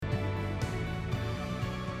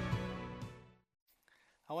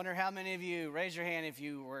I wonder how many of you, raise your hand if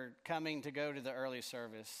you were coming to go to the early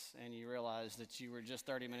service and you realized that you were just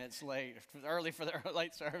 30 minutes late, early for the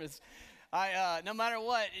late service. No matter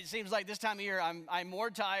what, it seems like this time of year I'm more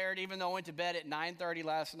tired, even though I went to bed at 9:30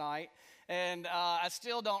 last night. And I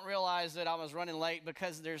still don't realize that I was running late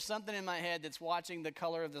because there's something in my head that's watching the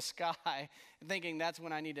color of the sky and thinking that's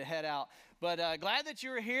when I need to head out. But glad that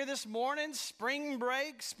you were here this morning. Spring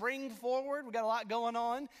break, spring forward. We got a lot going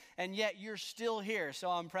on, and yet you're still here. So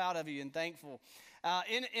I'm proud of you and thankful.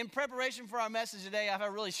 In preparation for our message today, I have a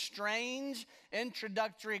really strange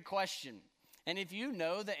introductory question. And if you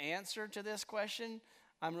know the answer to this question,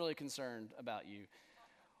 I'm really concerned about you.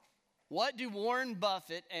 What do Warren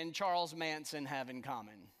Buffett and Charles Manson have in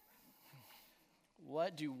common?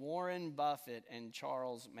 What do Warren Buffett and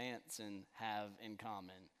Charles Manson have in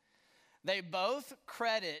common? They both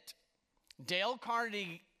credit Dale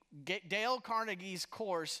Carnegie's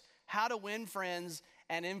course, How to Win Friends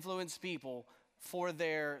and Influence People, for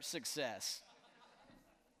their success.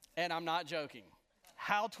 And I'm not joking.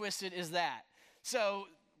 How twisted is that? So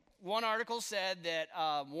one article said that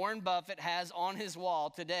Warren Buffett has on his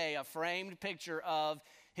wall today a framed picture of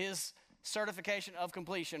his certification of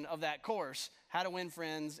completion of that course, How to Win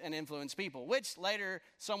Friends and Influence People, which later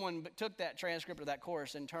someone took that transcript of that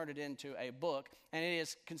course and turned it into a book, and it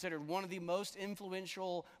is considered one of the most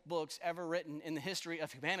influential books ever written in the history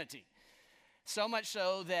of humanity. So much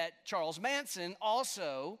so that Charles Manson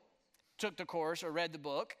also took the course or read the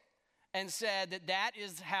book and said that that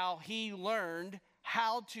is how he learned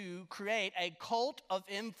how to create a cult of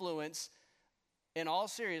influence. In all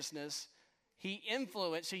seriousness, he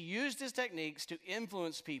used his techniques to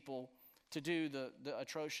influence people to do the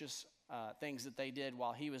atrocious things that they did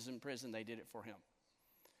while he was in prison. They did it for him.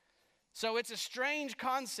 So it's a strange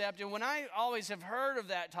concept, and when I always have heard of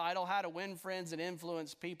that title, How to Win Friends and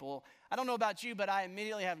Influence People, I don't know about you, but I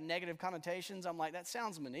immediately have negative connotations. I'm like, that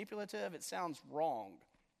sounds manipulative. It sounds wrong.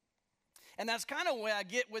 And that's kind of where I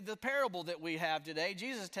get with the parable that we have today.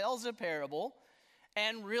 Jesus tells a parable,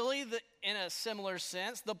 and really, in a similar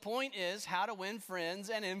sense, the point is how to win friends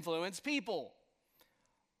and influence people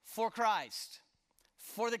for Christ,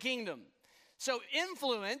 for the kingdom. So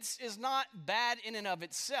influence is not bad in and of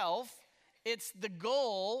itself. It's the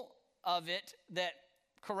goal of it that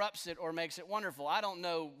corrupts it or makes it wonderful. I don't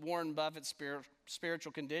know Warren Buffett's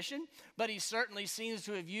spiritual condition, but he certainly seems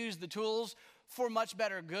to have used the tools for much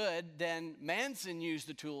better good than Manson used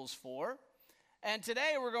the tools for. And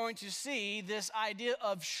today we're going to see this idea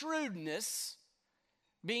of shrewdness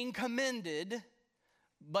being commended,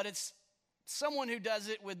 but it's someone who does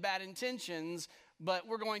it with bad intentions, but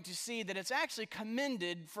we're going to see that it's actually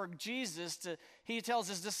commended for Jesus he tells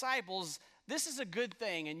his disciples, this is a good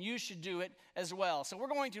thing and you should do it as well. So we're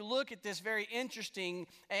going to look at this very interesting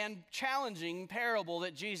and challenging parable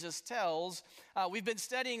that Jesus tells. We've been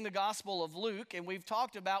studying the Gospel of Luke, and we've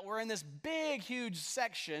talked about, we're in this big, huge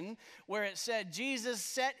section where it said Jesus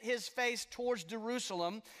set his face towards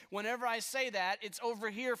Jerusalem. Whenever I say that, it's over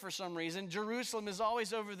here for some reason. Jerusalem is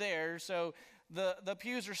always over there, so the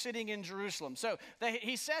pews are sitting in Jerusalem. So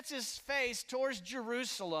he sets his face towards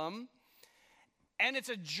Jerusalem, and it's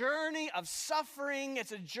a journey of suffering.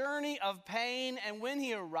 It's a journey of pain. And when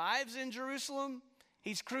he arrives in Jerusalem,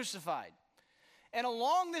 he's crucified. And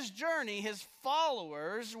along this journey, his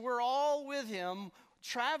followers were all with him,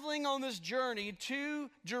 traveling on this journey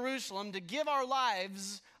to Jerusalem to give our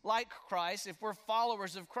lives like Christ, if we're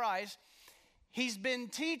followers of Christ. He's been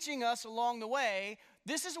teaching us along the way,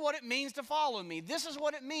 this is what it means to follow me. This is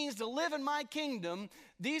what it means to live in my kingdom.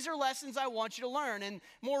 These are lessons I want you to learn. And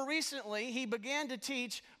more recently, he began to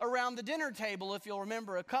teach around the dinner table. If you'll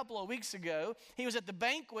remember, a couple of weeks ago, he was at the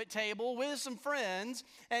banquet table with some friends,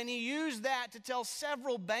 and he used that to tell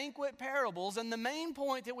several banquet parables. And the main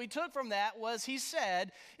point that we took from that was he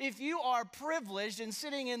said, if you are privileged and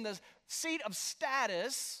sitting in the seat of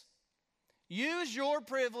status, use your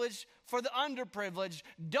privilege for the underprivileged.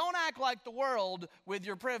 Don't act like the world with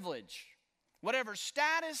your privilege. Whatever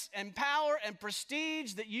status and power and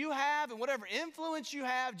prestige that you have and whatever influence you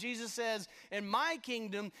have, Jesus says, in my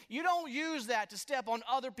kingdom, you don't use that to step on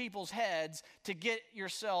other people's heads to get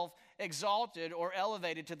yourself exalted or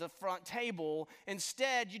elevated to the front table.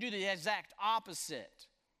 Instead, you do the exact opposite.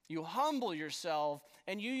 You humble yourself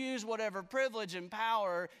and you use whatever privilege and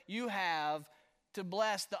power you have to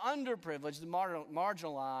bless the underprivileged, the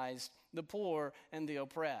marginalized, the poor, and the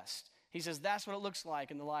oppressed. He says that's what it looks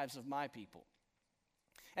like in the lives of my people.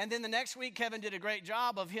 And then the next week, Kevin did a great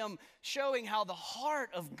job of him showing how the heart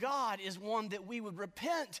of God is one that we would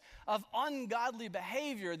repent of ungodly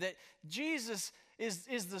behavior, that Jesus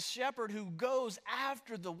is the shepherd who goes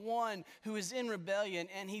after the one who is in rebellion,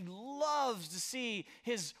 and he loves to see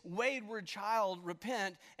his wayward child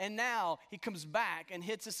repent, and now he comes back and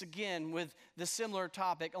hits us again with the similar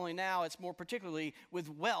topic, only now it's more particularly with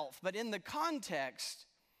wealth. But in the context,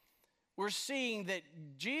 we're seeing that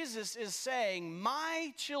Jesus is saying,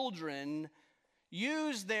 my children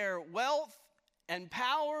use their wealth and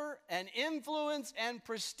power and influence and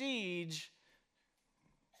prestige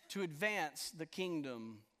to advance the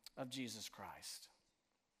kingdom of Jesus Christ.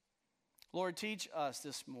 Lord, teach us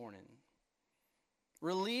this morning.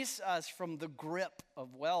 Release us from the grip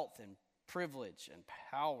of wealth and privilege and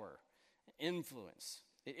power and influence.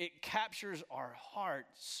 It captures our heart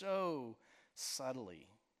so subtly.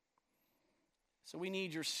 So we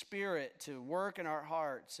need your Spirit to work in our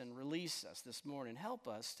hearts and release us this morning. Help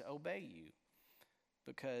us to obey you,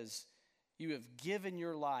 because you have given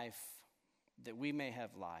your life that we may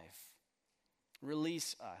have life.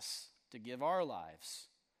 Release us to give our lives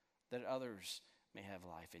that others may have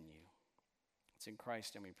life in you. It's in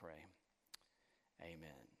Christ and we pray. Amen.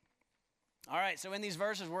 All right, so in these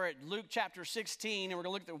verses, we're at Luke chapter 16, and we're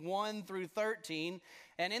going to look at 1 through 13.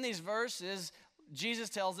 And in these verses, Jesus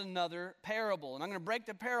tells another parable. And I'm going to break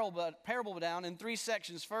the parable down in 3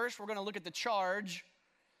 sections. First, we're going to look at the charge.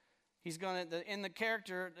 He's going to, the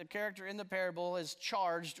character in the parable is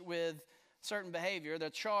charged with certain behavior, the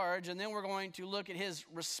charge, and then we're going to look at his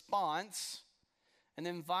response. And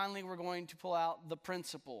then finally, we're going to pull out the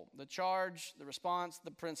principle. The charge, the response, the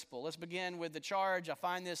principle. Let's begin with the charge. I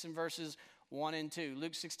find this in verses 1 and 2.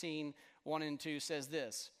 Luke 16, 1 and 2 says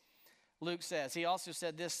this. Luke says, he also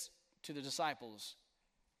said this to the disciples.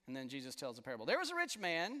 And then Jesus tells the parable. There was a rich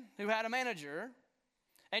man who had a manager,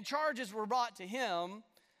 and charges were brought to him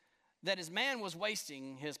that his man was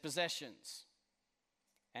wasting his possessions.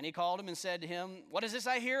 And he called him and said to him, what is this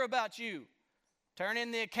I hear about you? Turn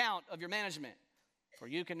in the account of your management, for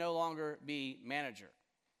you can no longer be manager.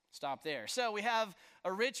 Stop there. So we have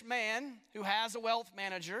a rich man who has a wealth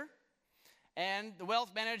manager, and the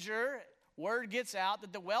wealth manager, word gets out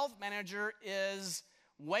that the wealth manager is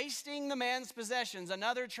wasting the man's possessions.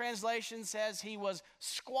 Another translation says he was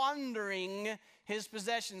squandering his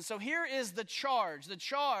possessions. So here is the charge. The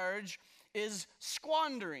charge is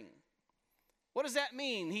squandering. What does that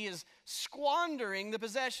mean? He is squandering the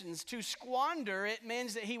possessions. To squander, it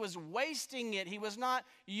means that he was wasting it. He was not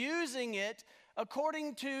using it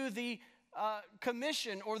according to the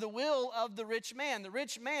commission or the will of the rich man. The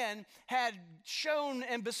rich man had shown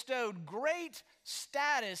and bestowed great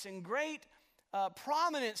status and great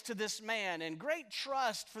prominence to this man and great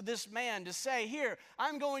trust for this man to say, here,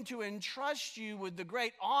 I'm going to entrust you with the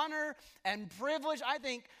great honor and privilege. I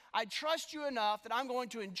think I trust you enough that I'm going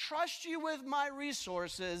to entrust you with my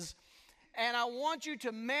resources, and I want you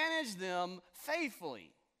to manage them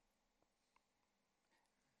faithfully.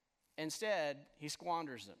 Instead, he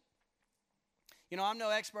squanders them. You know, I'm no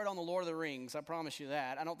expert on the Lord of the Rings, I promise you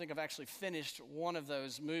that. I don't think I've actually finished one of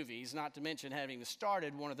those movies, not to mention having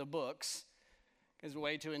started one of the books. Is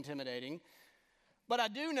way too intimidating. But I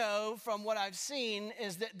do know from what I've seen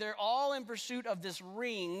is that they're all in pursuit of this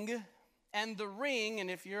ring. And the ring,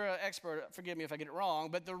 and if you're an expert, forgive me if I get it wrong,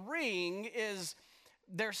 but the ring is,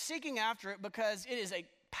 they're seeking after it because it is a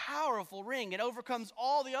powerful ring. It overcomes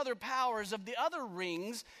all the other powers of the other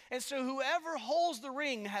rings. And so whoever holds the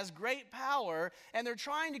ring has great power, and they're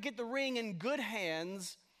trying to get the ring in good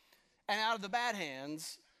hands and out of the bad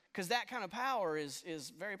hands, because that kind of power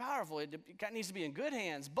is very powerful. It needs to be in good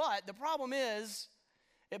hands. But the problem is,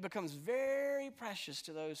 it becomes very precious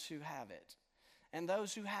to those who have it. And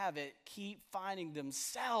those who have it keep finding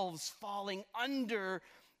themselves falling under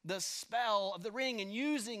the spell of the ring and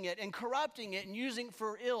using it and corrupting it and using it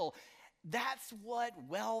for ill. That's what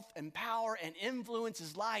wealth and power and influence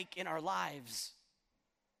is like in our lives.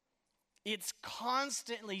 It's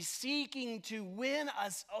constantly seeking to win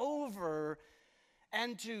us over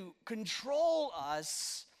and to control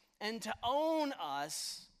us, and to own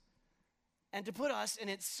us, and to put us in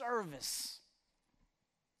its service.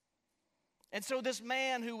 And so this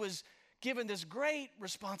man who was given this great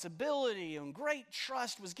responsibility and great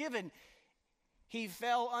trust was given, he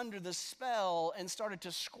fell under the spell and started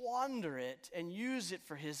to squander it and use it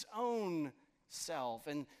for his own self,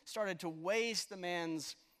 and started to waste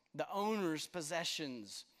the owner's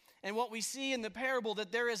possessions. And what we see in the parable,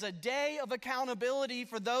 that there is a day of accountability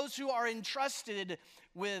for those who are entrusted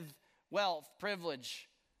with wealth, privilege,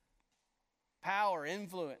 power,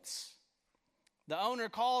 influence. The owner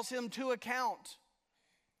calls him to account.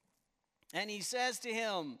 And he says to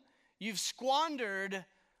him, you've squandered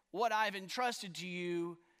what I've entrusted to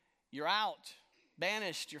you. You're out,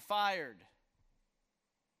 banished, you're fired.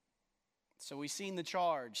 So we've seen the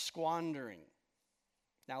charge, squandering.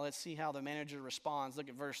 Now let's see how the manager responds. Look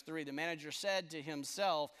at verse 3. The manager said to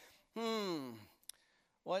himself,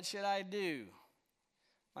 what should I do?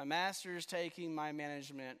 My master is taking my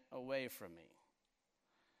management away from me.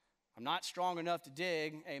 I'm not strong enough to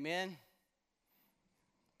dig. Amen?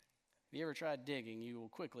 If you ever tried digging, you will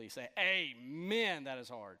quickly say, amen, that is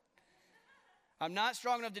hard. I'm not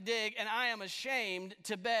strong enough to dig, and I am ashamed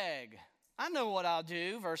to beg. I know what I'll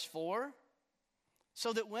do, verse 4.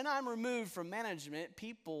 So that when I'm removed from management,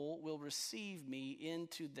 people will receive me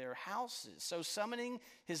into their houses. So summoning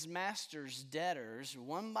his master's debtors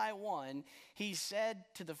one by one, he said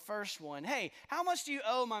to the first one, hey, how much do you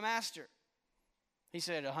owe my master? He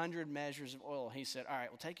said, 100 measures of oil. He said, all right,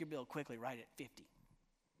 well, take your bill quickly, write it 50.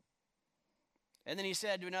 And then he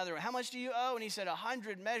said to another one, how much do you owe? And he said,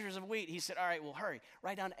 100 measures of wheat. He said, all right, well, hurry,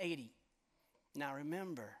 write down 80. Now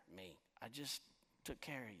remember me, I just took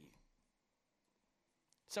care of you.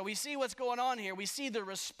 So we see what's going on here. We see the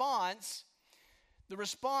response. The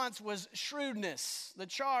response was shrewdness. The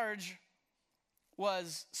charge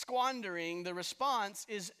was squandering. The response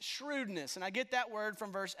is shrewdness. And I get that word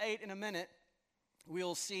from verse 8 in a minute.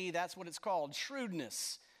 We'll see that's what it's called,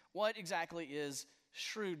 shrewdness. What exactly is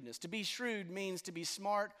shrewdness? To be shrewd means to be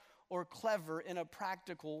smart or clever in a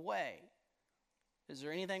practical way. Is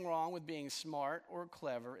there anything wrong with being smart or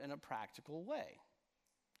clever in a practical way?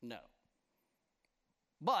 No.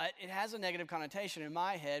 But it has a negative connotation in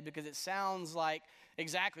my head because it sounds like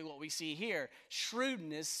exactly what we see here.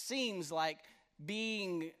 Shrewdness seems like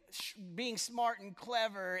being smart and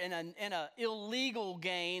clever in an illegal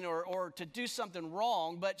gain or to do something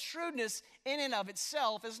wrong. But shrewdness in and of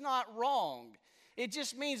itself is not wrong. It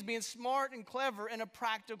just means being smart and clever in a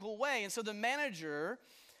practical way. And so the manager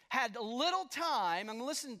had little time. I'm going to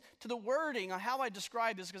listen to the wording on how I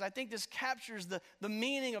describe this because I think this captures the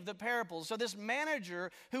meaning of the parable. So this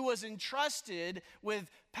manager who was entrusted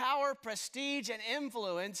with power, prestige, and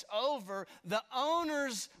influence over the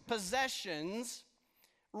owner's possessions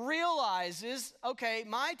realizes, okay,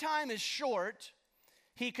 my time is short.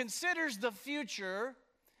 He considers the future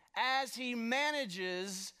as he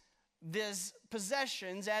manages these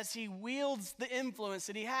possessions, as he wields the influence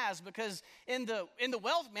that he has. Because in the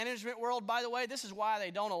wealth management world, by the way, this is why they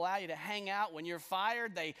don't allow you to hang out when you're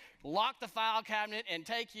fired. They lock the file cabinet and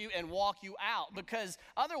take you and walk you out, because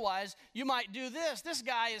otherwise you might do this. This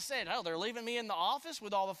guy is saying, oh, they're leaving me in the office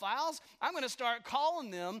with all the files. I'm going to start calling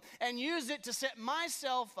them and use it to set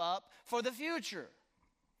myself up for the future.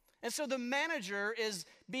 And so the manager is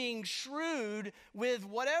being shrewd with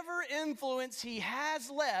whatever influence he has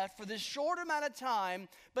left for this short amount of time,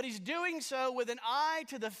 but he's doing so with an eye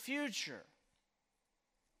to the future.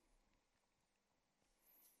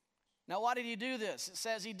 Now, why did he do this? It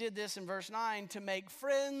says he did this in verse 9 to make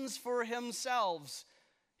friends for himself.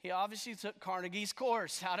 He obviously took Carnegie's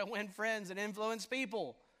course, how to win friends and influence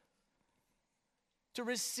people. To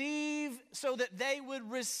receive, so that they would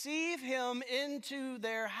receive him into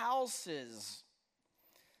their houses.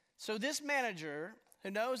 So this manager, who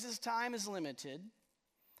knows his time is limited,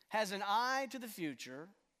 has an eye to the future,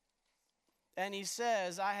 and he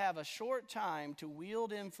says, I have a short time to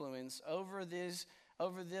wield influence over these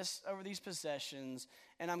possessions,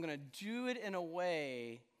 and I'm going to do it in a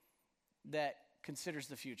way that considers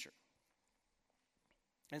the future.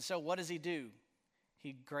 And so what does he do?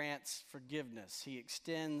 He grants forgiveness. He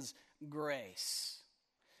extends grace.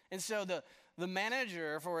 And so the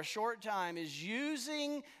manager, for a short time, is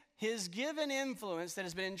using his given influence that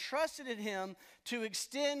has been entrusted in him to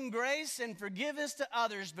extend grace and forgiveness to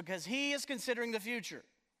others because he is considering the future.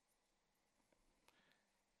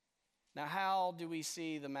 Now, how do we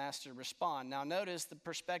see the master respond? Now, notice the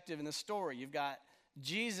perspective in the story. You've got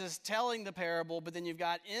Jesus telling the parable, but then you've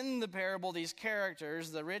got in the parable these characters,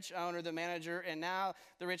 the rich owner, the manager, and now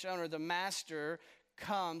the rich owner, the master,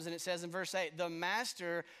 comes. And it says in verse 8, the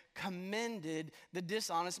master commended the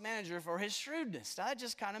dishonest manager for his shrewdness. That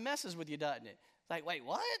just kind of messes with you, doesn't it? It's like, wait,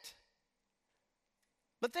 what?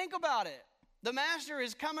 But think about it. The master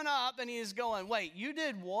is coming up and he is going, wait, you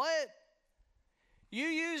did what? You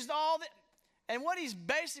used all that. And what he's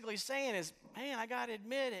basically saying is, man, I got to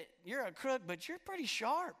admit it, you're a crook, but you're pretty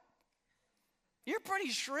sharp. You're pretty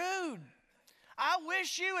shrewd. I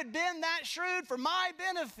wish you had been that shrewd for my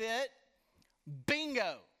benefit.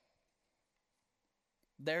 Bingo.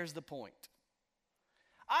 There's the point.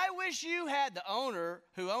 I wish you had the owner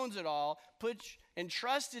who owns it all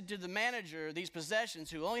entrusted to the manager these possessions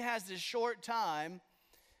who only has this short time.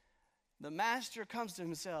 The master comes to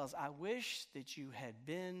himself, I wish that you had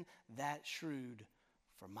been that shrewd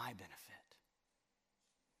for my benefit.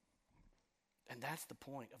 And that's the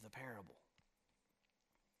point of the parable.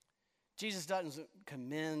 Jesus doesn't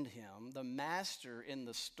commend him. The master in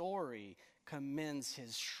the story commends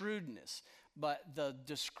his shrewdness. But the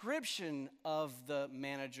description of the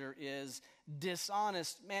manager is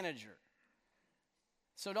dishonest manager.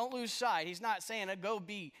 So don't lose sight. He's not saying go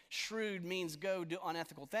be shrewd means go do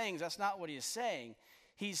unethical things. That's not what he's saying.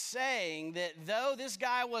 He's saying that though this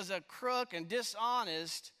guy was a crook and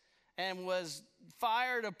dishonest and was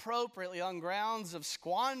fired appropriately on grounds of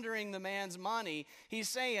squandering the man's money, he's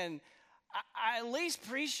saying, I at least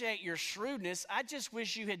appreciate your shrewdness. I just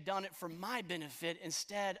wish you had done it for my benefit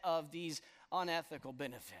instead of these unethical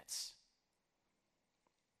benefits.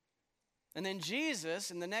 And then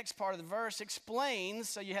Jesus, in the next part of the verse, explains,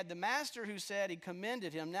 so you had the master who said he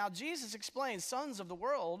commended him. Now Jesus explains, sons of the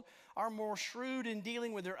world are more shrewd in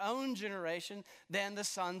dealing with their own generation than the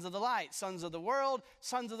sons of the light. Sons of the world,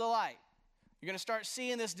 sons of the light. You're going to start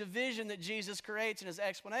seeing this division that Jesus creates in his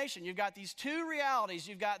explanation. You've got these two realities.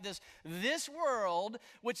 You've got this world,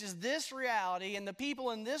 which is this reality, and the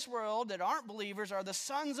people in this world that aren't believers are the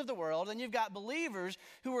sons of the world. And you've got believers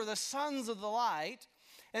who are the sons of the light.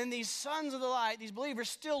 And these sons of the light, these believers,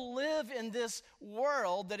 still live in this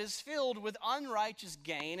world that is filled with unrighteous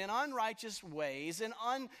gain and unrighteous ways and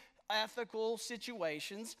unethical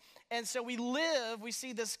situations. And so we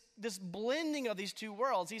see this blending of these two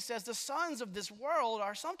worlds. He says the sons of this world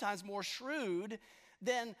are sometimes more shrewd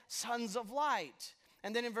than sons of light.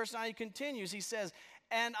 And then in verse 9 he continues, he says,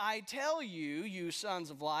 and I tell you, you sons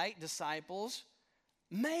of light, disciples,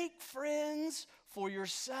 make friends for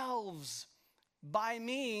yourselves by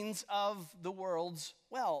means of the world's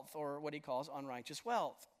wealth, or what he calls unrighteous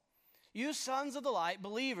wealth. You sons of the light,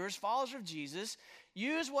 believers, followers of Jesus,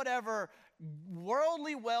 use whatever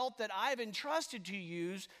worldly wealth that I've entrusted to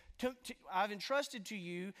you,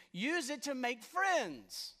 use it to make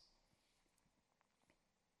friends.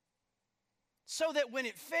 So that when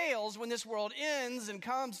it fails, when this world ends and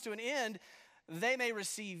comes to an end, they may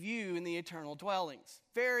receive you in the eternal dwellings.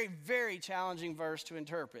 Very, very challenging verse to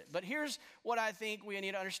interpret. But here's what I think we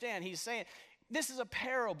need to understand. He's saying, this is a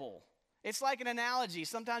parable. It's like an analogy.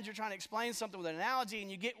 Sometimes you're trying to explain something with an analogy and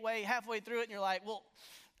you get halfway through it and you're like, well,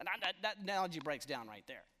 that analogy breaks down right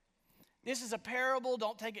there. This is a parable.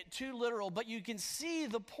 Don't take it too literal, but you can see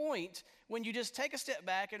the point when you just take a step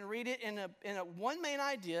back and read it in a one main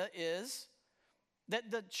idea is that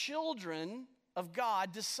the children of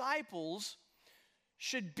God, disciples,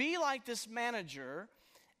 should be like this manager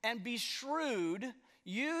and be shrewd,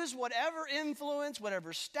 use whatever influence,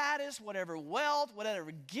 whatever status, whatever wealth,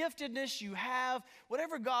 whatever giftedness you have,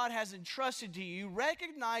 whatever God has entrusted to you,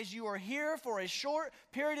 recognize you are here for a short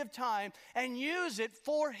period of time and use it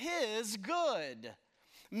for His good.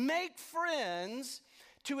 Make friends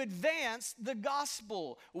to advance the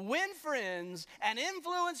gospel. Win friends and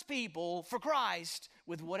influence people for Christ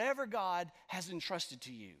with whatever God has entrusted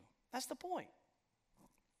to you. That's the point.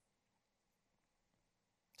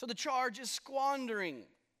 So the charge is squandering.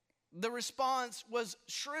 The response was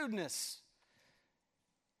shrewdness.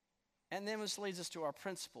 And then this leads us to our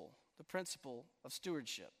principle, the principle of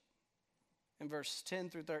stewardship. In verses 10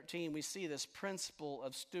 through 13, we see this principle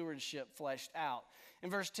of stewardship fleshed out. In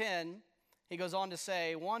verse 10, he goes on to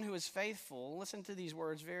say, one who is faithful, listen to these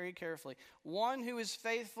words very carefully, one who is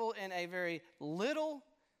faithful in a very little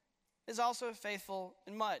is also faithful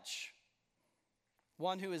in much.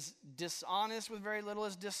 One who is dishonest with very little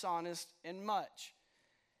is dishonest in much.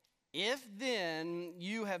 If then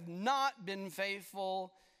you have not been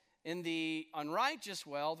faithful in the unrighteous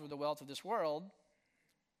wealth or the wealth of this world,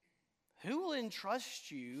 who will entrust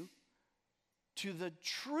you to the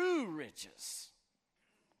true riches?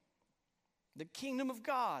 The kingdom of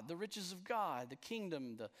God, the riches of God, the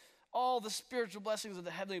kingdom, all the spiritual blessings of the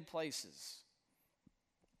heavenly places.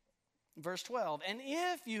 Verse 12, and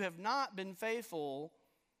if you have not been faithful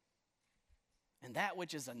in that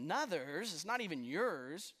which is another's, it's not even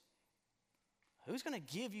yours, who's going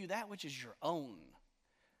to give you that which is your own?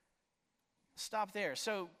 Stop there.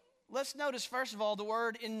 So let's notice, first of all, the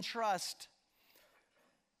word entrust.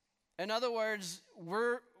 In other words,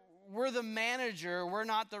 we're the manager, we're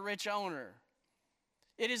not the rich owner.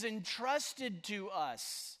 It is entrusted to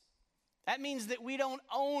us. That means that we don't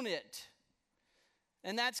own it.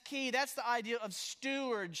 And that's key. That's the idea of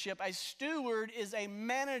stewardship. A steward is a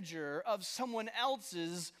manager of someone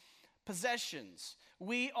else's possessions.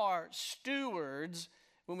 We are stewards.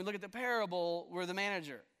 When we look at the parable, we're the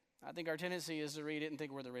manager. I think our tendency is to read it and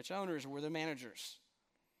think we're the rich owners, we're the managers.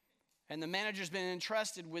 And the manager's been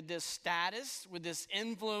entrusted with this status, with this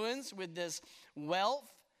influence, with this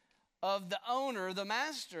wealth of the owner, the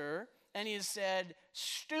master, and he has said,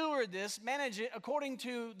 steward this, manage it according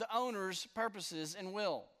to the owner's purposes and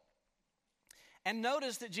will. And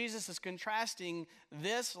notice that Jesus is contrasting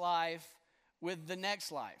this life with the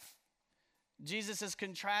next life. Jesus is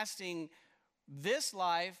contrasting this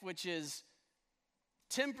life, which is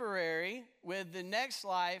temporary, with the next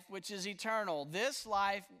life, which is eternal. This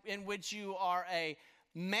life in which you are a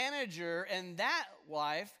manager, and that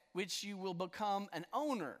life which you will become an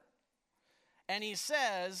owner. And he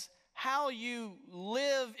says how you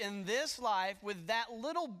live in this life with that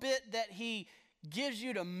little bit that he gives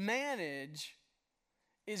you to manage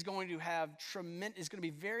is going to have is going to be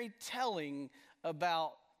very telling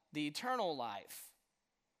about the eternal life,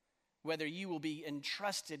 whether you will be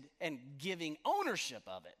entrusted and giving ownership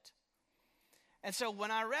of it. And so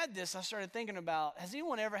when I read this, I started thinking about, has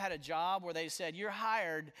anyone ever had a job where they said, you're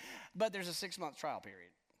hired, but there's a 6-month trial period?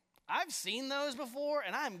 I've seen those before,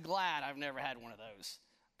 and I'm glad I've never had one of those.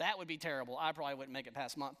 That would be terrible. I probably wouldn't make it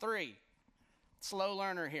past month 3. Slow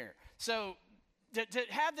learner here. So to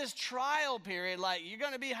have this trial period, like you're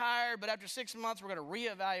going to be hired, but after 6 months, we're going to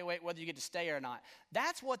reevaluate whether you get to stay or not.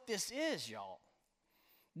 That's what this is, y'all.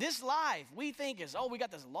 This life we think is, we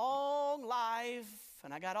got this long life,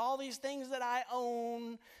 and I got all these things that I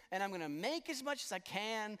own, and I'm going to make as much as I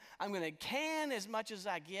can. I'm going to can as much as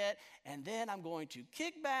I get, and then I'm going to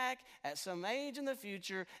kick back at some age in the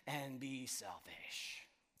future and be selfish.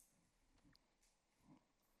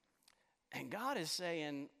 And God is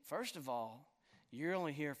saying, first of all, you're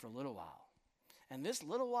only here for a little while. And this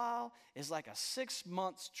little while is like a 6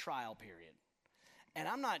 months trial period. And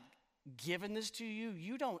I'm not giving this to you.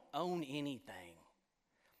 You don't own anything.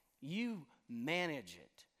 You manage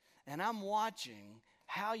it. And I'm watching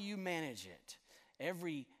how you manage it.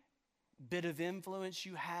 Every bit of influence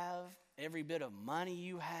you have, every bit of money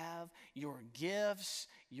you have, your gifts,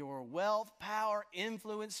 your wealth, power,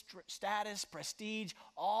 influence, status, prestige,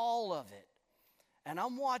 all of it. And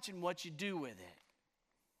I'm watching what you do with it.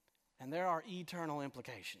 And there are eternal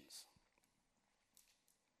implications.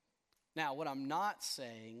 Now, what I'm not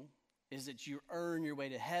saying is that you earn your way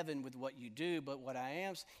to heaven with what you do, but what I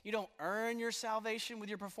am, you don't earn your salvation with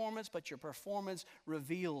your performance, but your performance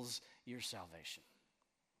reveals your salvation.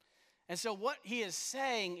 And so what he is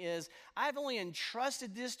saying is, I've only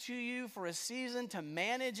entrusted this to you for a season to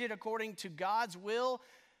manage it according to God's will,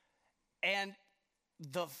 and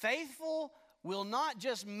the faithful will not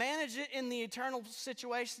just manage it in the eternal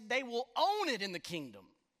situation, they will own it in the kingdom.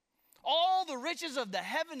 All the riches of the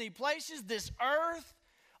heavenly places, this earth,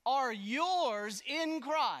 are yours in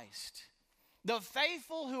Christ. The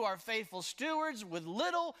faithful who are faithful stewards with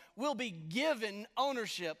little will be given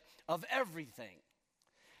ownership of everything.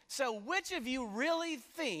 So which of you really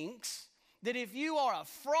thinks that if you are a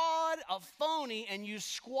fraud, a phony, and you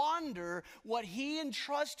squander what he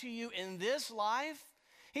entrusts to you in this life?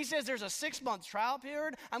 He says there's a 6-month trial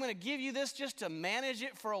period. I'm going to give you this just to manage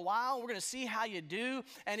it for a while. We're going to see how you do.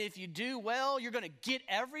 And if you do well, you're going to get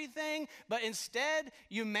everything. But instead,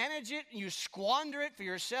 you manage it and you squander it for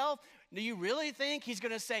yourself. Do you really think he's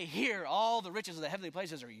going to say, here, all the riches of the heavenly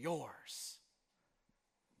places are yours?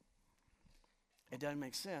 It doesn't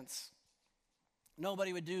make sense.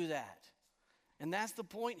 Nobody would do that. And that's the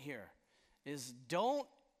point here, is don't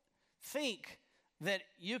think that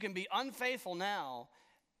you can be unfaithful now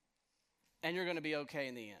and you're going to be okay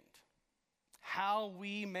in the end. How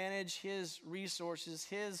we manage his resources,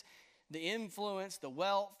 the influence, the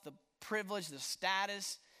wealth, the privilege, the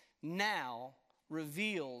status now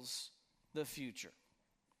reveals the future,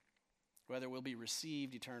 whether we'll be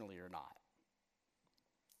received eternally or not.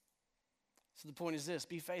 So the point is this: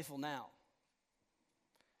 be faithful now.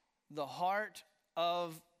 The heart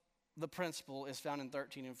of the principle is found in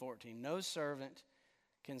 13 and 14. No servant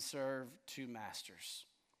can serve 2 masters.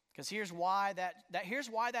 Because here's why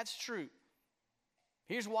that's true.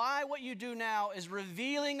 Here's why what you do now is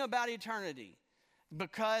revealing about eternity.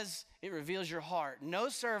 Because it reveals your heart. No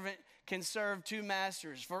servant can serve 2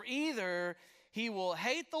 masters. For either he will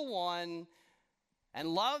hate the one and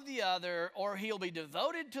love the other, or he'll be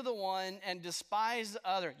devoted to the one and despise the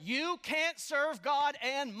other. You can't serve God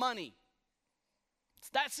and money. It's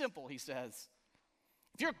that simple, he says.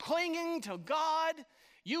 If you're clinging to God,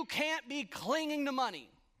 you can't be clinging to money.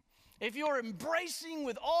 If you're embracing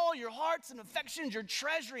with all your hearts and affections, you're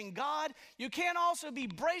treasuring God, you can't also be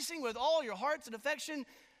embracing with all your hearts and affection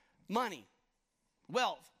money,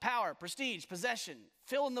 wealth, power, prestige, possession,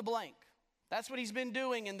 fill in the blank. That's what he's been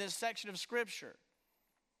doing in this section of Scripture.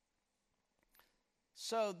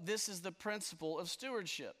 So this is the principle of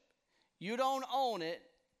stewardship. You don't own it.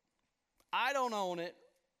 I don't own it.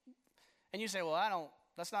 And you say, well,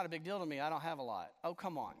 that's not a big deal to me. I don't have a lot. Oh,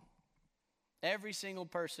 come on. Every single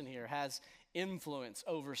person here has influence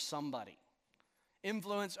over somebody.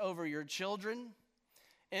 influence over your children,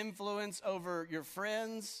 influence over your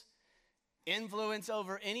friends, influence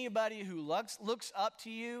over anybody who looks up to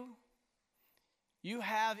you. You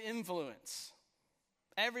have influence.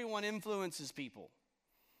 Everyone influences people.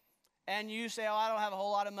 And you say, oh, I don't have a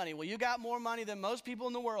whole lot of money. Well, you got more money than most people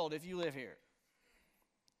in the world if you live here.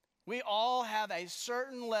 We all have a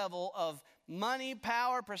certain level of money,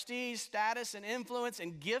 power, prestige, status, and influence,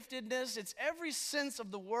 and giftedness. It's every sense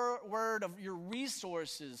of the word of your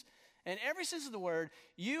resources. And every sense of the word,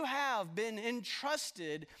 you have been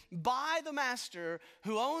entrusted by the master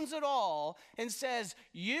who owns it all and says,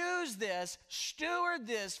 use this, steward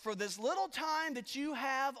this for this little time that you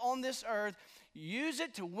have on this earth. Use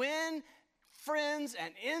it to win friends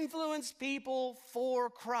and influence people for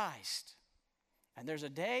Christ. And there's a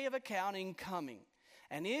day of accounting coming.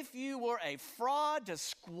 And if you were a fraud to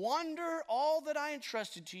squander all that I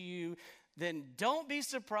entrusted to you, then don't be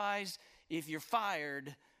surprised if you're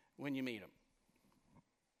fired when you meet them.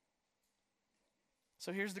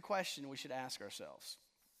 So here's the question we should ask ourselves.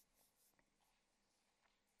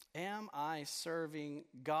 Am I serving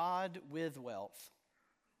God with wealth?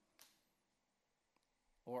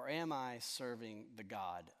 Or am I serving the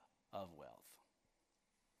God of wealth?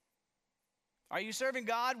 Are you serving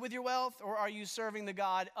God with your wealth, or are you serving the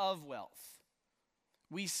God of wealth?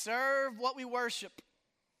 We serve what we worship.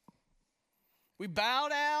 We bow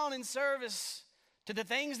down in service to the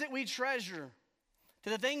things that we treasure, to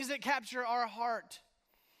the things that capture our heart.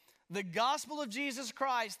 The gospel of Jesus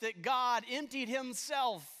Christ, that God emptied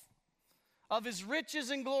himself of his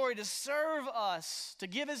riches and glory to serve us, to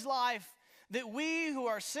give his life, that we who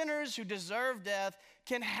are sinners who deserve death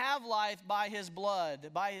can have life by his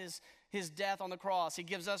blood, by his death on the cross. He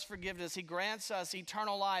gives us forgiveness. He grants us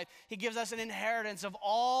eternal life. He gives us an inheritance of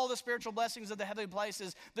all the spiritual blessings of the heavenly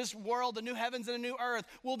places. This world, the new heavens and the new earth,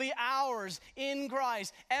 will be ours in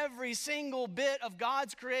Christ. Every single bit of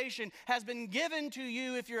God's creation has been given to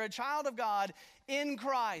you if you're a child of God in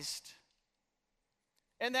Christ.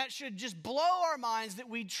 And that should just blow our minds that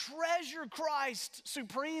we treasure Christ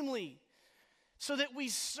supremely, so that we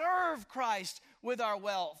serve Christ with our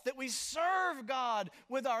wealth, that we serve God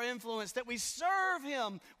with our influence, that we serve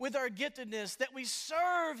him with our giftedness, that we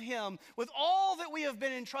serve him with all that we have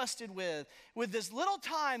been entrusted with this little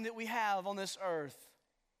time that we have on this earth.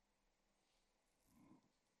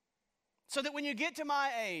 So that when you get to my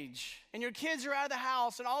age and your kids are out of the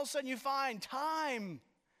house and all of a sudden you find time,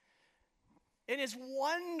 and it's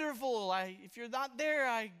wonderful. If you're not there,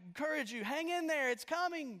 I encourage you, hang in there, it's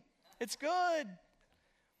coming. It's good.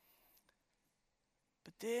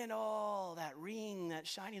 But then, that ring, that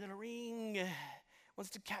shiny little ring, wants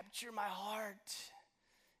to capture my heart.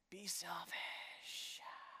 Be selfish.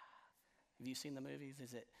 Have you seen the movies?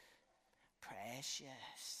 Is it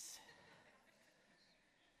precious?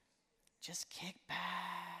 Just kick back.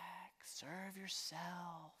 Serve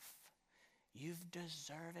yourself. You've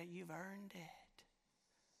deserved it. You've earned it.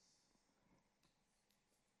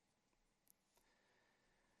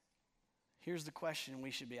 Here's the question we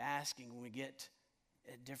should be asking when we get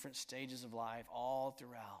at different stages of life all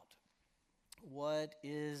throughout. What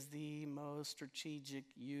is the most strategic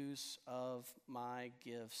use of my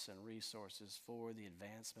gifts and resources for the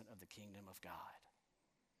advancement of the kingdom of God?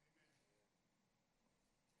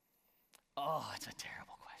 Oh, it's a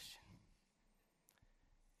terrible question.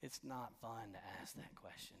 It's not fun to ask that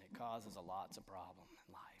question. It causes lots of problem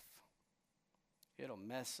in life. It'll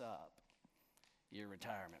mess up your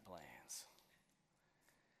retirement plans.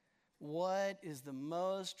 What is the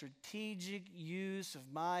most strategic use of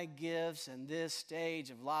my gifts in this stage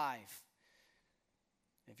of life?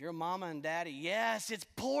 If you're mama and daddy, yes, it's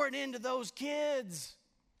pouring into those kids.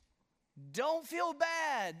 Don't feel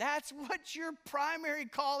bad. That's what your primary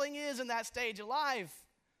calling is in that stage of life.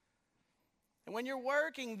 And when you're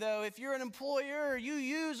working, though, if you're an employer, you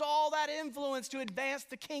use all that influence to advance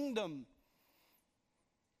the kingdom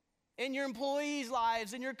in your employees'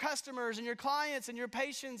 lives, in your customers, and your clients, and your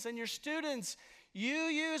patients, and your students. You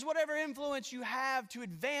use whatever influence you have to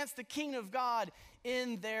advance the kingdom of God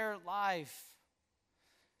in their life.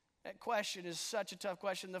 That question is such a tough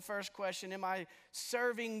question. The first question, am I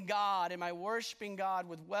serving God? Am I worshiping God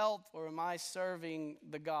with wealth, or am I serving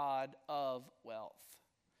the God of wealth?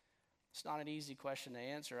 It's not an easy question to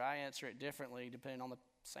answer. I answer it differently depending on the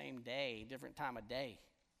same day, different time of day,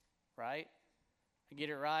 right? I get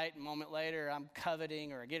it right, a moment later I'm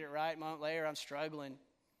coveting, or I get it right, a moment later I'm struggling.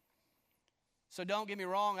 So don't get me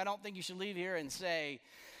wrong, I don't think you should leave here and say,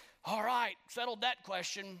 all right, settled that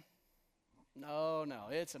question. No,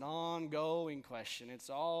 it's an ongoing question. It's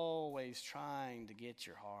always trying to get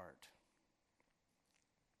your heart.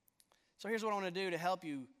 So here's what I want to do to help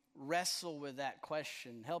you wrestle with that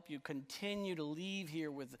question, help you continue to leave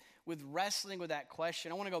here with wrestling with that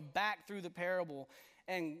question. I want to go back through the parable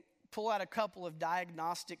and pull out a couple of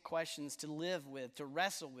diagnostic questions to live with, to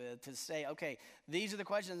wrestle with, to say, okay, these are the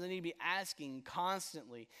questions I need to be asking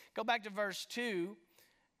constantly. Go back to verse 2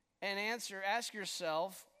 and ask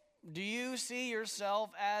yourself, do you see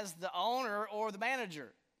yourself as the owner or the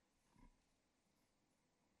manager?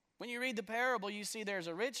 When you read the parable, you see there's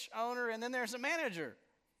a rich owner and then there's a manager.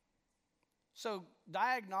 So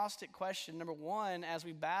diagnostic question number one, as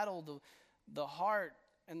we battle the heart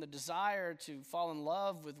and the desire to fall in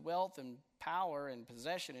love with wealth and power and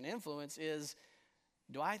possession and influence is,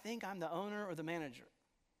 do I think I'm the owner or the manager?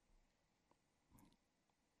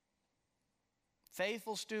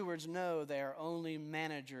 Faithful stewards know they are only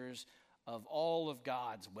managers of all of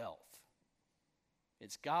God's wealth.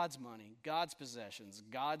 It's God's money, God's possessions,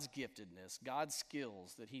 God's giftedness, God's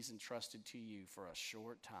skills that he's entrusted to you for a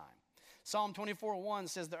short time. Psalm 24:1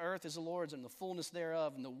 says, the earth is the Lord's and the fullness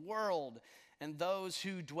thereof, and the world and those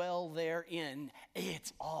who dwell therein.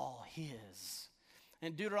 It's all his.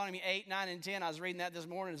 And Deuteronomy 8, 9, and 10, I was reading that this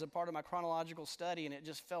morning as a part of my chronological study, and it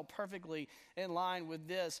just fell perfectly in line with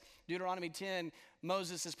this. Deuteronomy 10,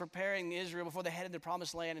 Moses is preparing Israel before they head into the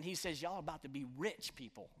promised land, and he says, y'all are about to be rich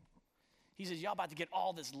people. He says, y'all about to get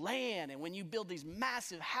all this land, and when you build these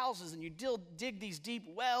massive houses and you dig these deep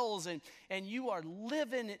wells and you are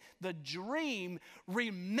living the dream,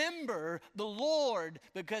 remember the Lord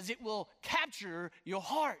because it will capture your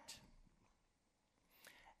heart.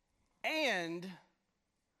 And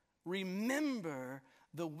remember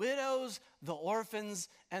the widows, the orphans,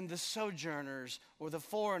 and the sojourners, or the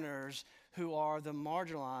foreigners, who are the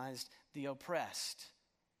marginalized, the oppressed,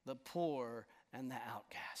 the poor, and the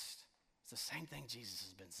outcast. It's the same thing Jesus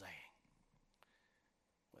has been saying.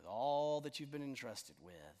 With all that you've been entrusted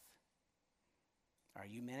with, are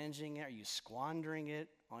you managing it? Are you squandering it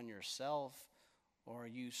on yourself? Or are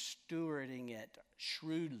you stewarding it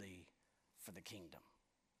shrewdly for the kingdom?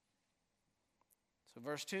 So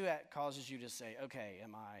verse 2 causes you to say, okay,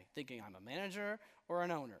 am I thinking I'm a manager or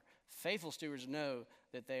an owner? Faithful stewards know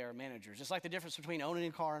that they are managers. It's like the difference between owning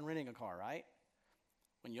a car and renting a car, right?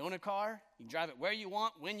 When you own a car, you drive it where you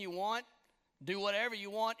want, when you want, do whatever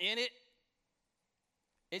you want in it.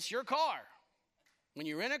 It's your car. When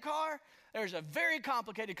you rent a car, there's a very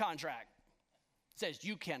complicated contract. It says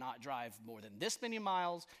you cannot drive more than this many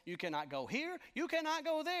miles. You cannot go here. You cannot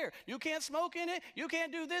go there. You can't smoke in it. You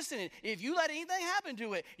can't do this in it. If you let anything happen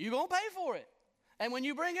to it, you're going to pay for it. And when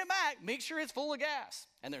you bring it back, make sure it's full of gas.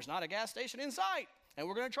 And there's not a gas station in sight. And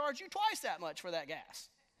we're going to charge you twice that much for that gas.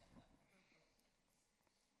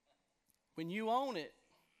 When you own it,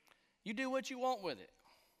 you do what you want with it.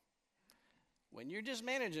 When you're just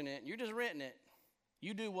managing it, you're just renting it,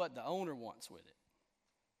 you do what the owner wants with it.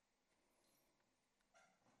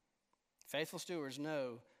 Faithful stewards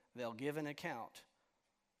know they'll give an account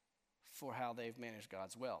for how they've managed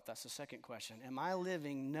God's wealth. That's the second question. Am I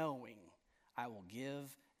living knowing I will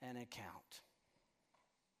give an account?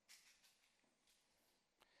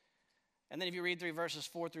 And then if you read through verses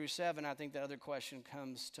 4 through 7, I think that other question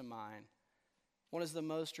comes to mind. What is the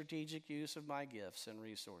most strategic use of my gifts and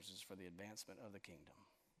resources for the advancement of the kingdom?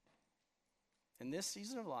 In this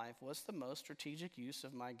season of life, what's the most strategic use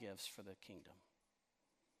of my gifts for the kingdom?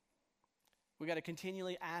 We got to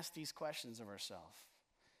continually ask these questions of ourselves.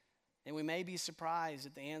 And we may be surprised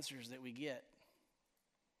at the answers that we get.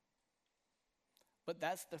 But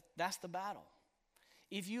that's the battle.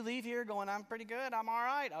 If you leave here going, I'm pretty good, I'm all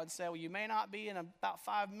right, I would say, well, you may not be in about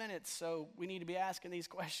 5 minutes, so we need to be asking these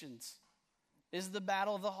questions. This is the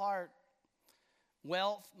battle of the heart.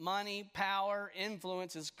 Wealth, money, power,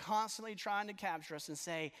 influence is constantly trying to capture us and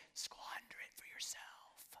say, squander it for yourself.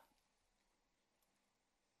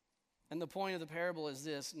 And the point of the parable is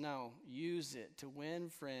this: no, use it to win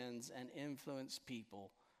friends and influence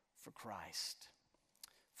people for Christ.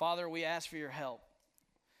 Father, we ask for your help.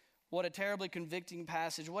 What a terribly convicting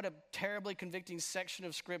passage. What a terribly convicting section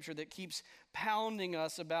of Scripture that keeps pounding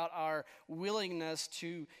us about our willingness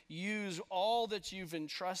to use all that you've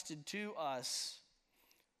entrusted to us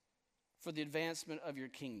for the advancement of your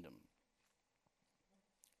kingdom.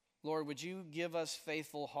 Lord, would you give us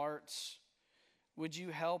faithful hearts? Would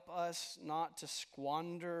you help us not to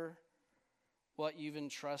squander what you've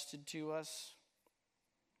entrusted to us?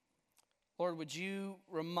 Lord, would you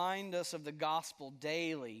remind us of the gospel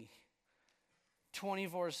daily,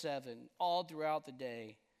 24/7, all throughout the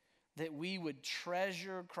day, that we would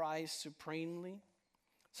treasure Christ supremely,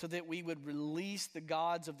 so that we would release the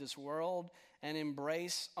gods of this world and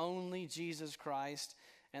embrace only Jesus Christ,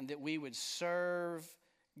 and that we would serve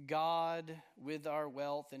God with our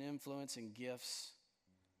wealth and influence and gifts,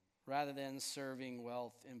 rather than serving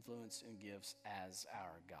wealth, influence, and gifts as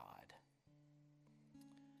our God.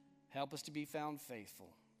 Help us to be found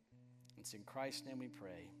faithful. It's in Christ's name we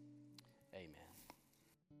pray. Amen.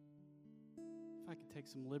 If I could take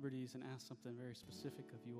some liberties and ask something very specific of you